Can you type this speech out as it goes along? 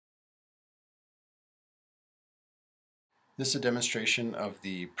This is a demonstration of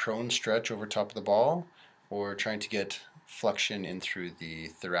the prone stretch over top of the ball, or trying to get flexion in through the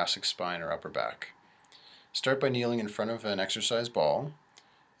thoracic spine or upper back. Start by kneeling in front of an exercise ball,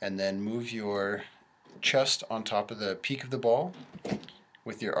 and then move your chest on top of the peak of the ball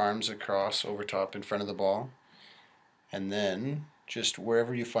with your arms across over top in front of the ball. And then just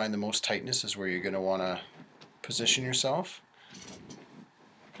wherever you find the most tightness is where you're going to want to position yourself.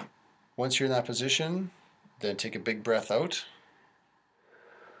 Once you're in that position, then take a big breath out,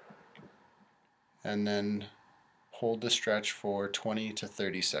 and then hold the stretch for 20 to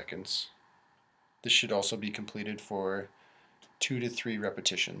 30 seconds. This should also be completed for 2 to 3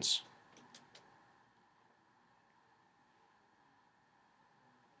 repetitions.